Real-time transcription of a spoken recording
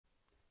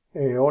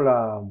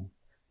Hola,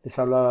 les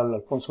habla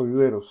Alfonso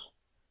Viveros.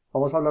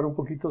 Vamos a hablar un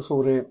poquito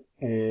sobre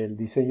el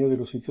diseño de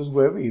los sitios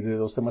web y de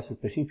dos temas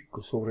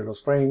específicos, sobre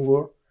los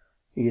frameworks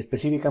y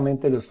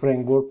específicamente los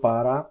frameworks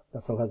para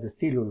las hojas de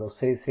estilo, los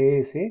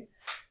CSS,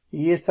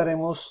 y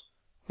estaremos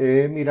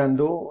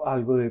mirando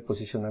algo de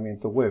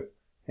posicionamiento web.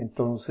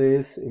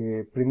 Entonces,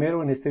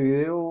 primero en este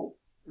video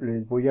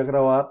les voy a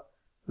grabar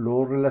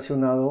lo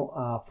relacionado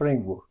a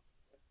framework.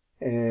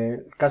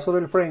 El caso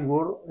del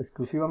framework,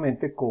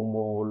 exclusivamente,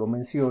 como lo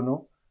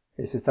menciono,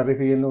 se está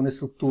refiriendo a una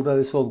estructura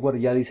de software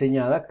ya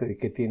diseñada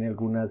que tiene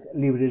algunas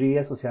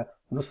librerías, o sea,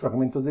 unos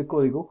fragmentos de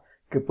código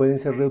que pueden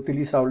ser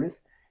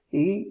reutilizables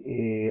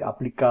y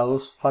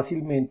aplicados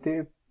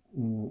fácilmente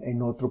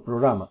en otro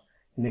programa.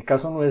 En el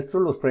caso nuestro,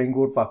 los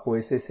frameworks bajo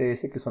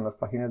SSS, que son las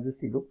páginas de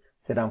estilo,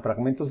 serán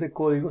fragmentos de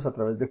códigos a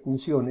través de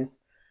funciones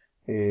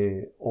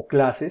o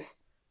clases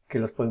que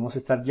las podemos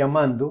estar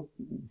llamando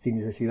sin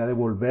necesidad de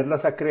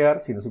volverlas a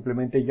crear, sino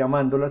simplemente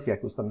llamándolas y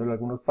ajustándole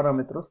algunos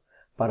parámetros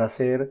para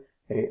ser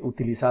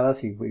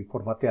utilizadas y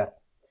formatear.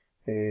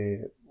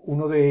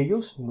 Uno de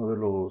ellos, uno de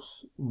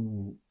los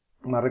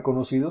más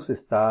reconocidos,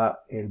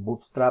 está el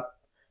Bootstrap,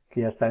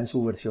 que ya está en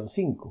su versión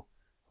 5.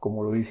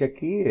 Como lo dice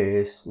aquí,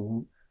 es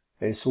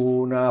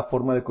una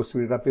forma de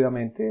construir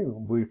rápidamente,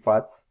 un muy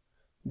fast,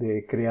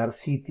 de crear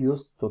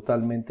sitios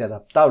totalmente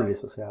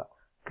adaptables, o sea,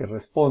 que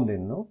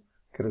responden, ¿no?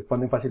 Que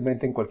responden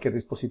fácilmente en cualquier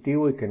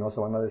dispositivo y que no se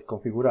van a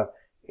desconfigurar.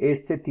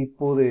 Este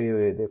tipo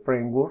de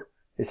framework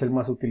es el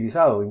más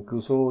utilizado.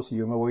 Incluso si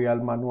yo me voy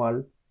al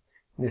manual,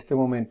 en este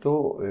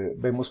momento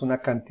vemos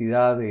una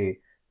cantidad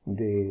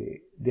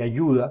de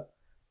ayuda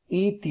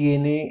y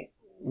tiene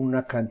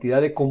una cantidad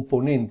de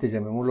componentes,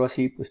 llamémoslo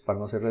así, pues para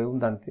no ser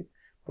redundante.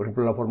 Por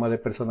ejemplo, la forma de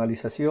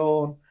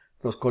personalización,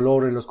 los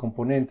colores, los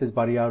componentes,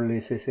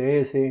 variables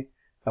CSS,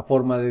 la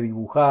forma de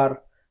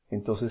dibujar.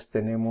 Entonces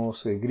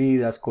tenemos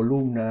gridas,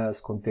 columnas,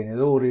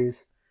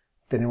 contenedores,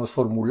 tenemos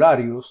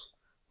formularios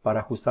para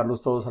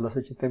ajustarlos todos a las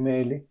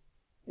HTML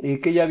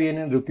y que ya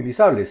vienen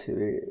reutilizables.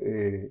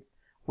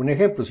 Un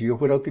ejemplo, si yo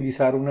fuera a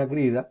utilizar una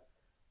grida,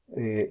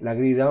 la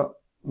grida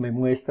me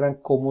muestra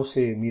cómo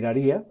se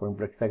miraría, por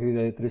ejemplo, esta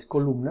grida de 3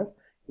 columnas,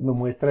 me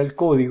muestra el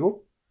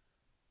código,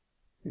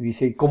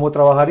 dice, ¿y cómo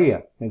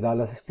trabajaría? Me da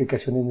las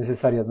explicaciones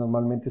necesarias,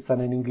 normalmente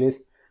están en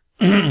inglés,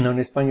 no en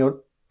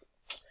español,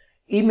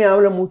 y me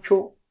habla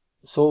mucho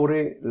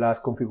sobre las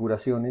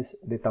configuraciones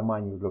de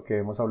tamaños, lo que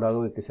hemos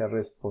hablado de que sea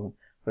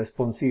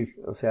responsive,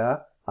 o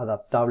sea,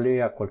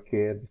 adaptable a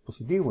cualquier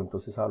dispositivo.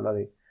 Entonces habla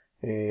de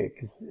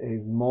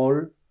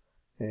small,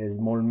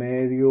 small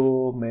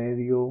medio,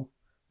 medio,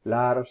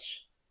 large,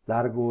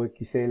 largo,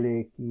 XL,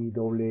 X,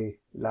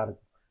 doble, largo.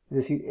 Es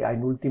decir,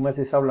 en últimas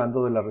es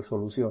hablando de las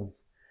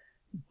resoluciones.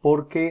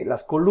 Porque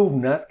las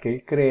columnas que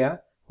él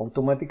crea,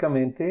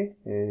 automáticamente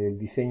el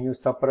diseño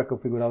está para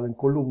configurado en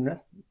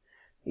columnas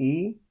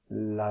y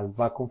las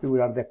va a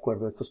configurar de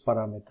acuerdo a estos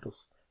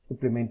parámetros,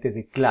 simplemente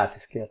de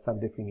clases que ya están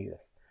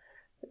definidas.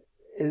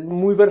 Es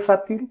muy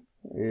versátil,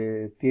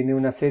 tiene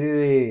una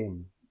serie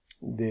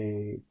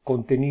de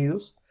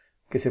contenidos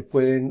que se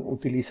pueden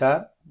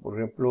utilizar. Por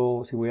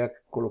ejemplo, si voy a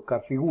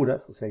colocar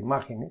figuras, o sea,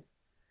 imágenes,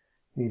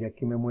 mire,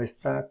 aquí me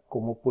muestra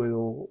cómo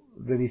puedo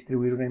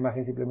redistribuir una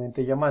imagen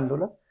simplemente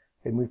llamándola.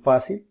 Es muy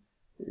fácil,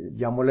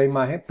 llamo la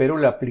imagen, pero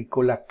le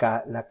aplico la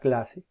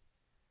clase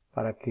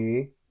para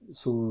que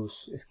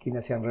sus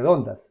esquinas sean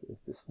redondas.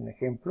 Este es un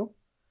ejemplo.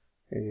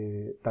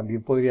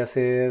 También podría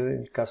ser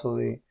el caso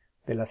de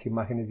las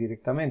imágenes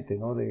directamente,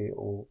 ¿no?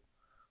 O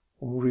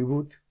un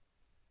reboot.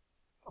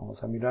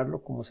 Vamos a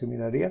mirarlo, cómo se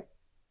miraría.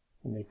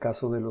 En el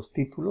caso de los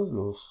títulos,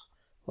 los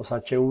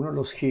H1,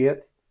 los head,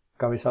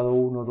 cabezado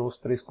 1, 2,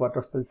 3,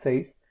 4 hasta el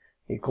 6,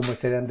 y cómo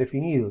estarían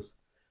definidos.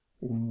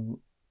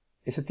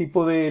 Ese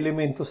tipo de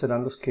elementos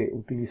serán los que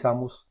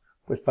utilizamos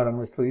pues para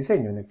nuestro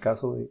diseño. En el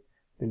caso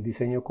del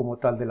diseño como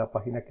tal de la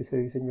página que se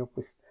diseñó,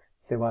 pues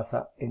se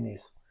basa en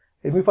eso.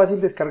 Es muy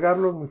fácil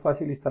descargarlo, es muy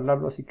fácil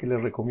instalarlo, así que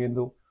les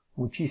recomiendo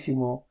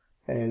muchísimo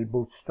el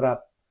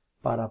Bootstrap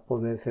para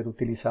poder ser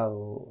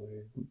utilizado.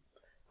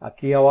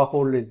 Aquí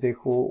abajo les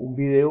dejo un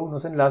video,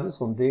 unos enlaces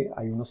donde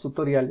hay unos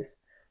tutoriales,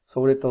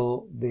 sobre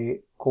todo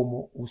de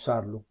cómo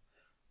usarlo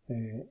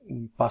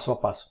y paso a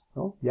paso,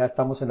 ¿no? Ya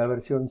estamos en la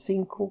versión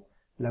 5,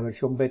 la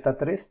versión beta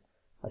 3,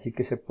 así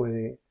que se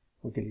puede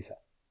utilizar.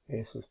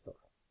 Eso es todo.